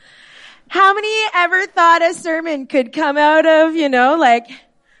How many ever thought a sermon could come out of, like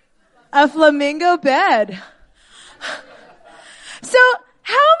a flamingo bed? So,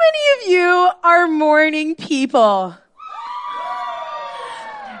 how many of you are morning people?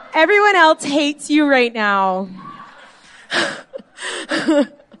 Everyone else hates you right now. I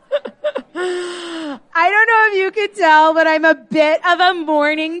don't know if you could tell, but I'm a bit of a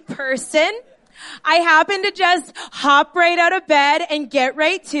morning person. I happen to just hop right out of bed and get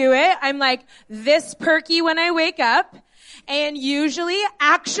right to it. I'm like this perky when I wake up. And usually,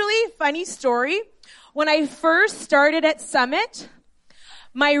 actually, funny story, when I first started at Summit,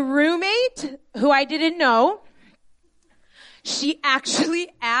 my roommate, who I didn't know, she actually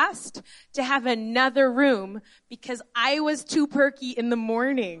asked to have another room because I was too perky in the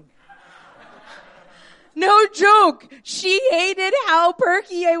morning. No joke. She hated how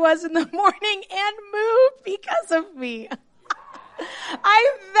perky I was in the morning and moved because of me.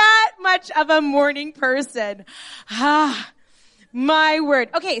 I'm that much of a morning person. My word.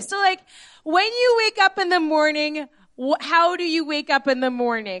 Okay, so when you wake up in the morning, how do you wake up in the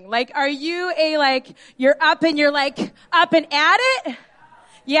morning? Are you you're up and you're up and at it?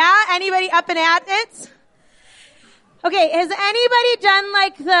 Yeah? Anybody up and at it? Okay, has anybody done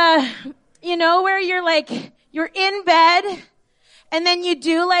where you're in bed and then you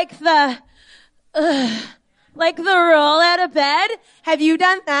do the roll out of bed? Have you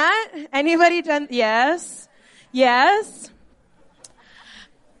done that? Anybody done? Yes. Yes.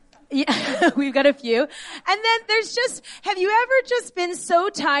 Yeah, we've got a few. And then there's have you ever just been so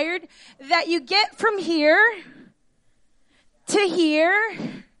tired that you get from here to here,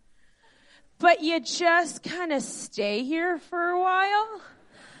 but you just kind of stay here for a while?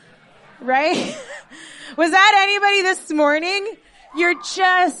 Right? Was that anybody this morning? You're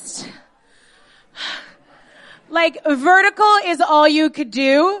just vertical is all you could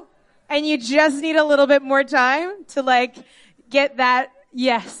do, and you just need a little bit more time to get that.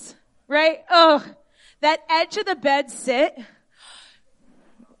 Yes. Right? Oh, that edge of the bed sit.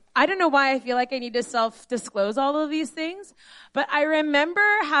 I don't know why I feel like I need to self-disclose all of these things, but I remember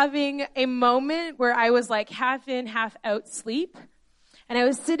having a moment where I was half in, half out sleep, and I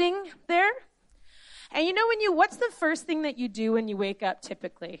was sitting there, and what's the first thing that you do when you wake up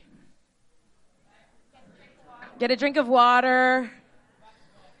typically? Get a drink of water,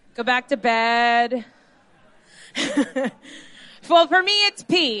 go back to bed. Well, for me, it's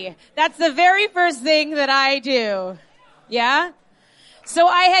pee. That's the very first thing that I do. Yeah? So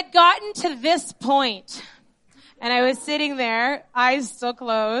I had gotten to this point, and I was sitting there, eyes still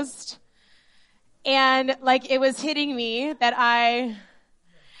closed, and it was hitting me that I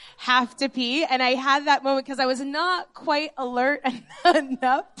have to pee, and I had that moment because I was not quite alert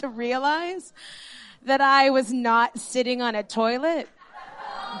enough to realize that I was not sitting on a toilet.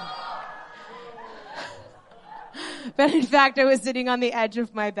 But in fact, I was sitting on the edge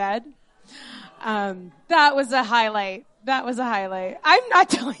of my bed. That was a highlight. I'm not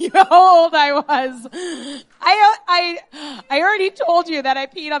telling you how old I was. I already told you that I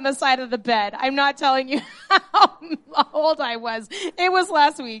peed on the side of the bed. I'm not telling you how old I was. It was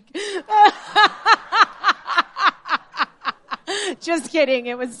last week. Just kidding.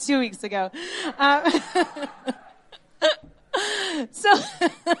 It was 2 weeks ago.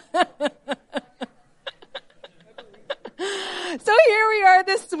 So here we are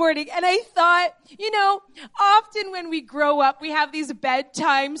this morning, and I thought, often when we grow up, we have these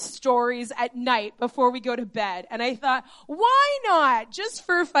bedtime stories at night before we go to bed. And I thought, why not, just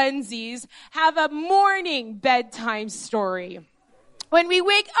for funsies, have a morning bedtime story? When we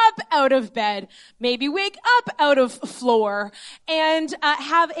wake up out of bed, maybe wake up out of floor, and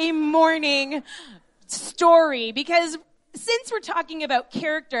have a morning story, because since we're talking about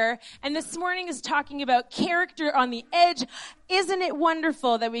character, and this morning is talking about character on the edge, isn't it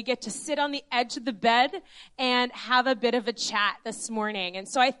wonderful that we get to sit on the edge of the bed and have a bit of a chat this morning? And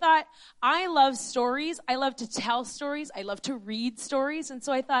so I thought, I love stories. I love to tell stories. I love to read stories. And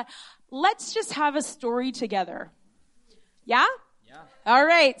so I thought, let's just have a story together. Yeah? Yeah. All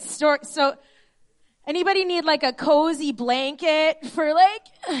right. So anybody need a cozy blanket for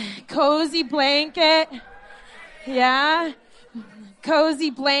cozy blanket? Yeah? Cozy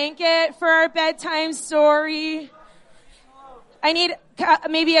blanket for our bedtime story. I need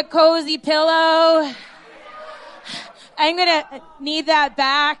maybe a cozy pillow. I'm gonna need that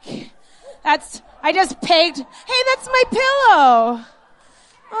back. I just pegged. Hey, that's my pillow.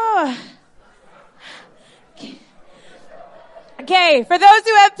 Oh. Okay, for those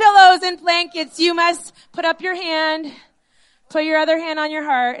who have pillows and blankets, you must put up your hand, put your other hand on your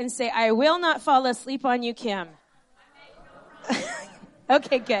heart, and say, I will not fall asleep on you, Kim.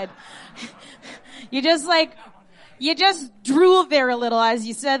 Okay, good. You just drooled there a little as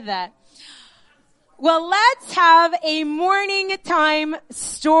you said that. Well, let's have a morning time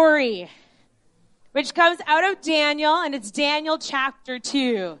story, which comes out of Daniel, and it's Daniel chapter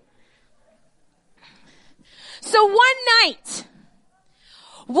 2. So one night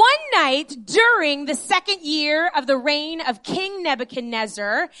during the second year of the reign of King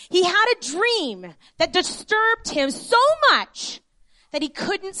Nebuchadnezzar, he had a dream that disturbed him so much that he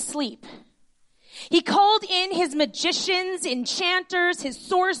couldn't sleep. He called in his magicians, enchanters, his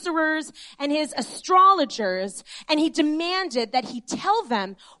sorcerers, and his astrologers, and he demanded that he tell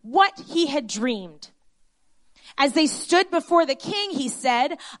them what he had dreamed. As they stood before the king, he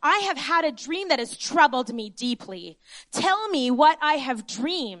said, I have had a dream that has troubled me deeply. Tell me what I have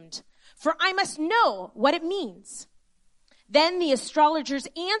dreamed, for I must know what it means. Then the astrologers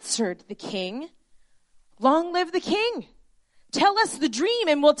answered the king, Long live the king. Tell us the dream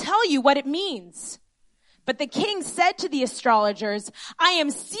and we'll tell you what it means. But the king said to the astrologers, I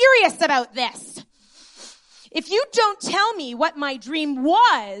am serious about this. If you don't tell me what my dream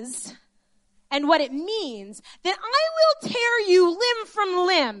was and what it means, then I will tear you limb from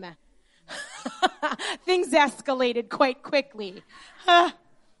limb. Things escalated quite quickly.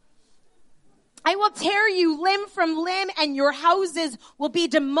 I will tear you limb from limb, and your houses will be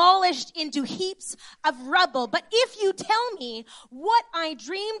demolished into heaps of rubble. But if you tell me what I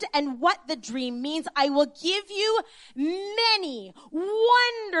dreamed and what the dream means, I will give you many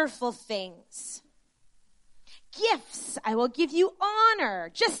wonderful things. Gifts, I will give you honor.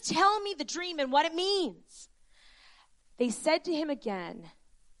 Just tell me the dream and what it means. They said to him again,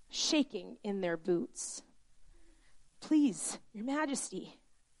 shaking in their boots, Please, your majesty,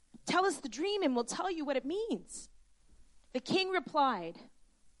 tell us the dream and we'll tell you what it means. The king replied,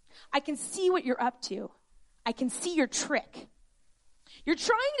 I can see what you're up to. I can see your trick. You're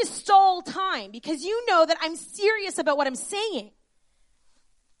trying to stall time because you know that I'm serious about what I'm saying.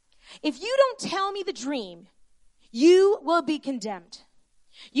 If you don't tell me the dream, you will be condemned.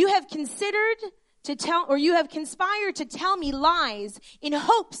 You have conspired to tell me lies in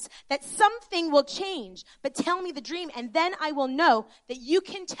hopes that something will change. But tell me the dream, and then I will know that you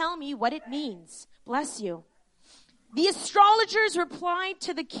can tell me what it means. Bless you. The astrologers replied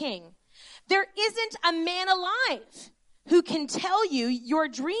to the king, There isn't a man alive who can tell you your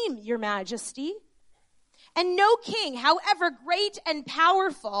dream, your majesty. And no king, however great and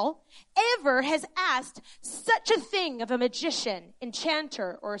powerful, ever has asked such a thing of a magician,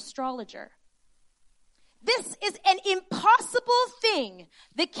 enchanter, or astrologer. This is an impossible thing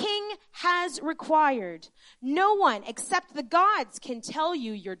the king has required. No one except the gods can tell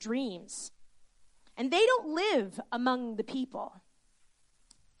you your dreams. And they don't live among the people.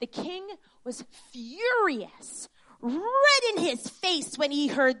 The king was furious, red in his face when he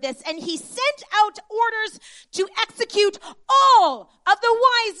heard this, and he sent out orders to execute all of the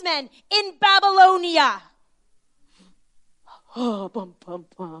wise men in Babylonia. Oh, bum, bum,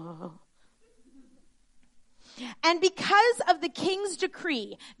 bum. And because of the king's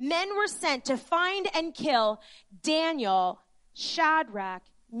decree, men were sent to find and kill Daniel, Shadrach,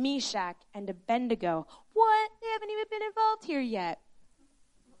 Meshach, and Abednego. What? They haven't even been involved here yet.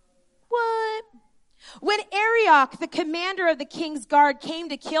 What? When Arioch, the commander of the king's guard, came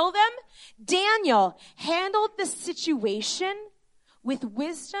to kill them, Daniel handled the situation with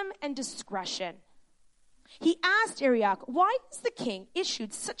wisdom and discretion. He asked Arioch, why has the king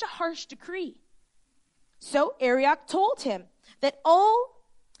issued such a harsh decree? So Arioch told him that all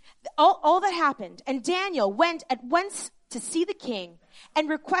that happened, and Daniel went at once to see the king and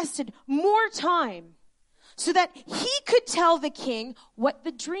requested more time so that he could tell the king what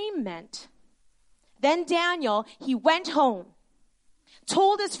the dream meant. Then Daniel, he went home,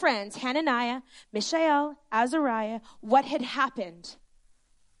 told his friends Hananiah, Mishael, Azariah, what had happened.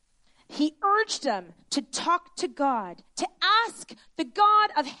 He urged them to talk to God, to ask the God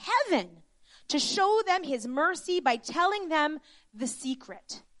of heaven to show them his mercy by telling them the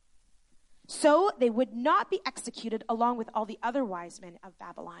secret, so they would not be executed along with all the other wise men of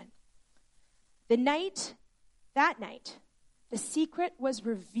Babylon. That night, the secret was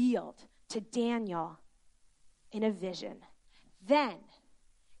revealed to Daniel in a vision. Then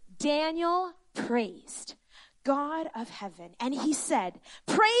Daniel praised God of heaven, and he said,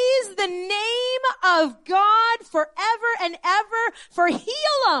 Praise the name of God forever and ever, for he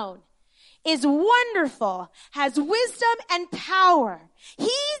alone is wonderful, has wisdom and power.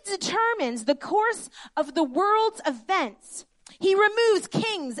 He determines the course of the world's events. He removes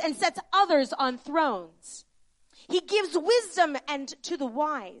kings and sets others on thrones. He gives wisdom and to the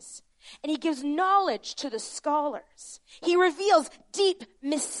wise and he gives knowledge to the scholars. He reveals deep,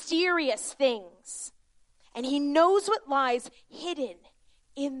 mysterious things, and he knows what lies hidden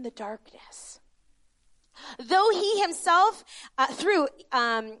in the darkness. Though he himself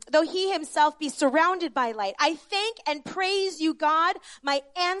be surrounded by light, I thank and praise you, God, my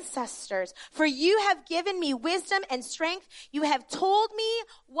ancestors, for you have given me wisdom and strength. You have told me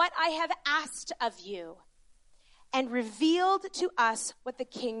what I have asked of you and revealed to us what the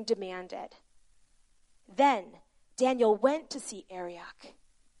king demanded. Then Daniel went to see Arioch,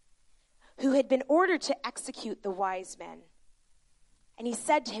 who had been ordered to execute the wise men. And he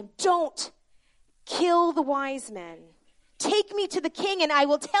said to him, "Don't kill the wise men. Take me to the king, and I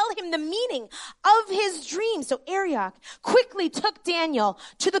will tell him the meaning of his dream." So Arioch quickly took Daniel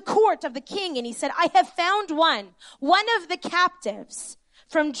to the court of the king, and he said, "I have found one of the captives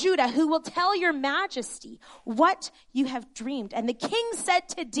from Judah, who will tell your majesty what you have dreamed." And the king said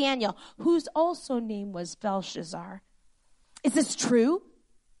to Daniel, whose also name was Belshazzar, "Is this true?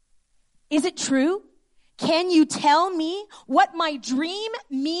 Is it true? Can you tell me what my dream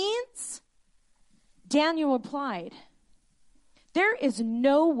means?" Daniel replied, "There is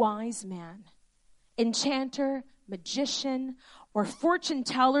no wise man, enchanter, magician, or fortune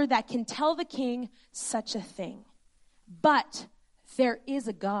teller that can tell the king such a thing. But there is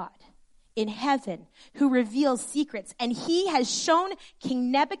a God in heaven who reveals secrets, and he has shown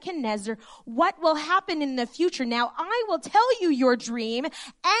King Nebuchadnezzar what will happen in the future. Now I will tell you your dream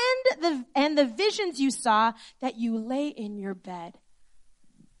and the visions you saw that you lay in your bed."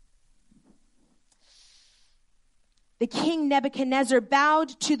 The king Nebuchadnezzar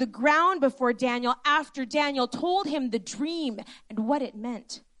bowed to the ground before Daniel after Daniel told him the dream and what it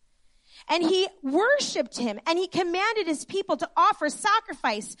meant. And he worshiped him, and he commanded his people to offer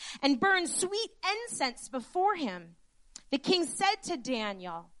sacrifice and burn sweet incense before him. The king said to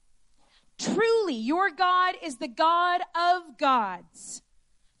Daniel, "Truly, your God is the God of gods,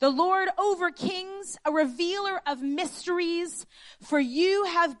 the Lord over kings, a revealer of mysteries, for you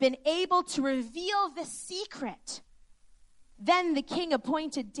have been able to reveal the secret." Then the king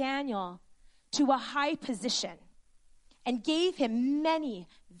appointed Daniel to a high position and gave him many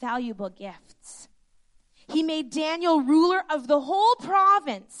valuable gifts. He made Daniel ruler of the whole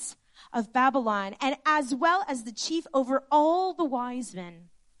province of Babylon, and as well as the chief over all the wise men.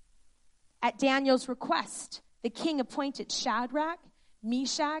 At Daniel's request, the king appointed Shadrach,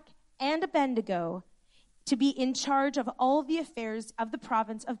 Meshach, and Abednego to be in charge of all the affairs of the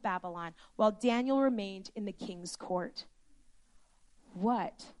province of Babylon, while Daniel remained in the king's court.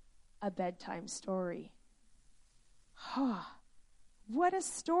 What a bedtime story. What a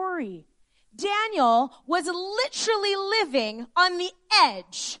story. Daniel was literally living on the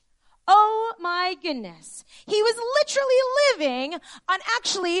edge. Oh my goodness. He was literally living on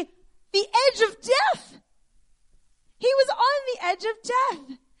actually the edge of death. He was on the edge of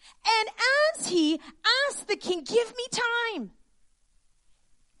death. And as he asked the king, "Give me time,"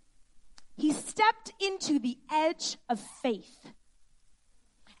 he stepped into the edge of faith.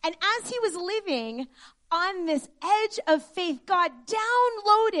 And as he was living on this edge of faith, God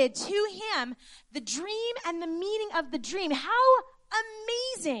downloaded to him the dream and the meaning of the dream. How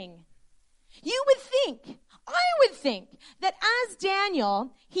amazing. I would think that as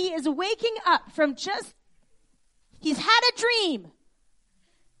Daniel, he is waking up from he's had a dream.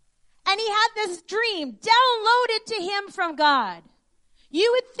 And he had this dream downloaded to him from God. You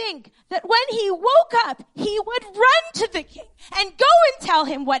would think that when he woke up, he would run to the king and go and tell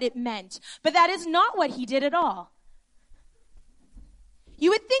him what it meant. But that is not what he did at all.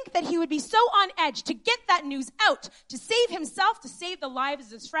 You would think that he would be so on edge to get that news out, to save himself, to save the lives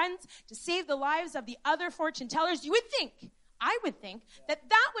of his friends, to save the lives of the other fortune tellers. I would think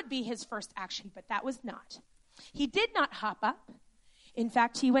that would be his first action, but that was not. He did not hop up. In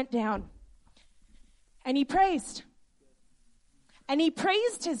fact, he went down and he praised. And he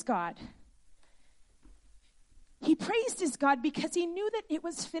praised his God. He praised his God because he knew that it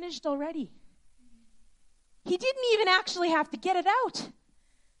was finished already. He didn't even actually have to get it out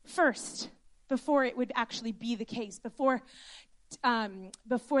first before it would actually be the case, before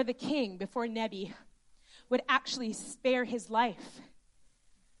the king, before Nebi, would actually spare his life.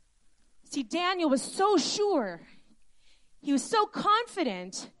 See, Daniel was so sure, he was so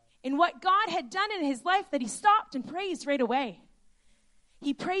confident in what God had done in his life that he stopped and praised right away.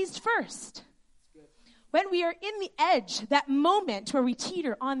 He praised first. When we are in the edge, that moment where we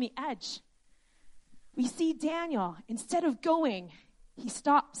teeter on the edge, we see Daniel, instead of going, he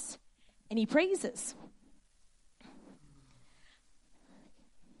stops and he praises.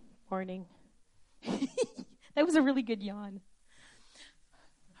 Morning. That was a really good yawn.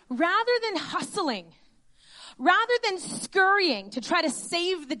 rather than hustling, rather than scurrying to try to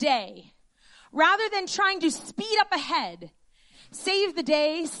save the day, rather than trying to speed up ahead, save the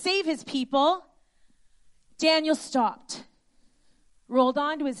day, save his people, Daniel stopped, rolled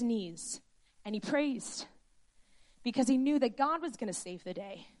onto his knees, and he praised because he knew that God was going to save the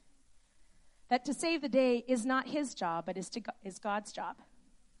day. That to save the day is not his job, but is God's job.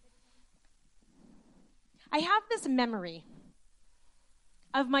 I have this memory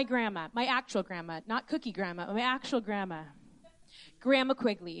of my grandma, my actual grandma, not cookie grandma, but my actual grandma, Grandma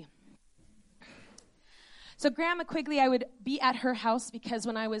Quigley. So Grandma Quigley, I would be at her house because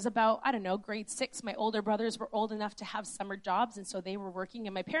when I was about, grade 6, my older brothers were old enough to have summer jobs, and so they were working,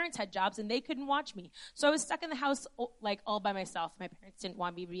 and my parents had jobs, and they couldn't watch me. So I was stuck in the house, all by myself. My parents didn't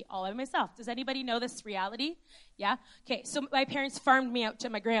want me to be all by myself. Does anybody know this reality? Yeah? Okay, so my parents farmed me out to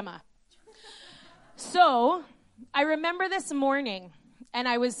my grandma. So I remember this morning, and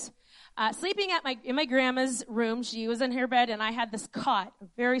I was sleeping in my grandma's room. She was in her bed, and I had this cot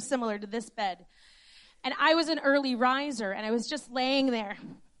very similar to this bed. And I was an early riser, and I was just laying there,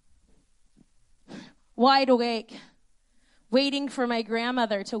 wide awake, waiting for my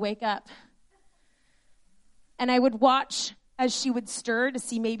grandmother to wake up. And I would watch as she would stir to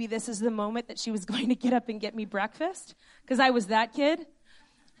see maybe this is the moment that she was going to get up and get me breakfast, because I was that kid.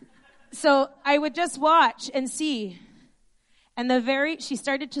 So I would just watch and see. And she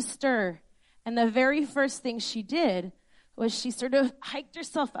started to stir. And the very first thing she did was she sort of hiked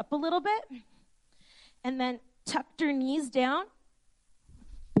herself up a little bit and then tucked her knees down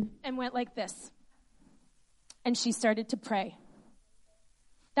and went like this. And she started to pray.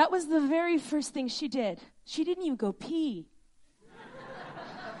 That was the very first thing she did. She didn't even go pee.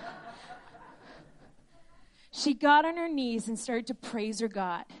 She got on her knees and started to praise her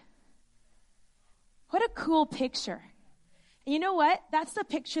God. What a cool picture. And you know what? That's the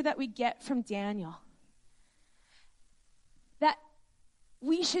picture that we get from Daniel. That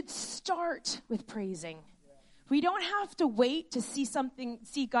we should start with praising. We don't have to wait to see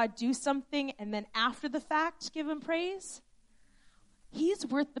God do something, and then after the fact give him praise. He's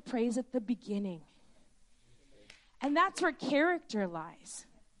worth the praise at the beginning. And that's where character lies.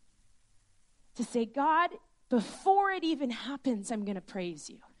 To say, God, before it even happens, I'm going to praise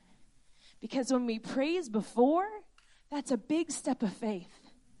you. Because when we praise before, that's a big step of faith.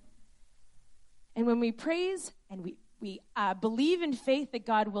 And when we praise and we believe in faith that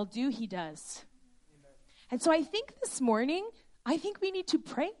God will do, he does. And so I think this morning, we need to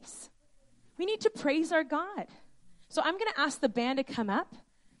praise. We need to praise our God. So I'm going to ask the band to come up.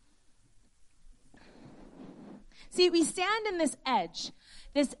 See, we stand in this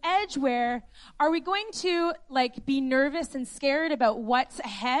edge where, are we going to be nervous and scared about what's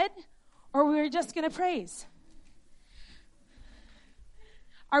ahead, or we're just going to praise?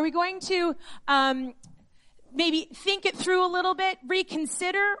 Are we going to maybe think it through a little bit,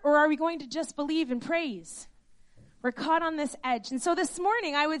 reconsider, or are we going to just believe and praise? We're caught on this edge. And so this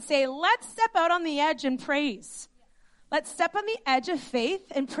morning, I would say, let's step out on the edge and praise. Let's step on the edge of faith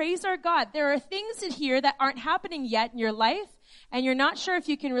and praise our God. There are things in here that aren't happening yet in your life, and you're not sure if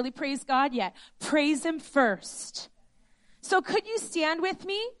you can really praise God yet. Praise him first. So could you stand with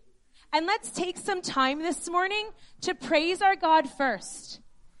me? And let's take some time this morning to praise our God first.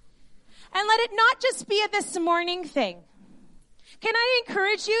 And let it not just be a this morning thing. Can I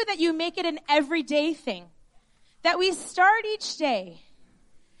encourage you that you make it an everyday thing? That we start each day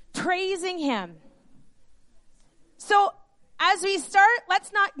praising him. So as we start,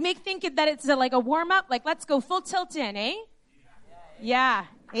 let's not think that it's like a warm up. Let's go full tilt in, eh? Yeah.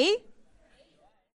 Eh?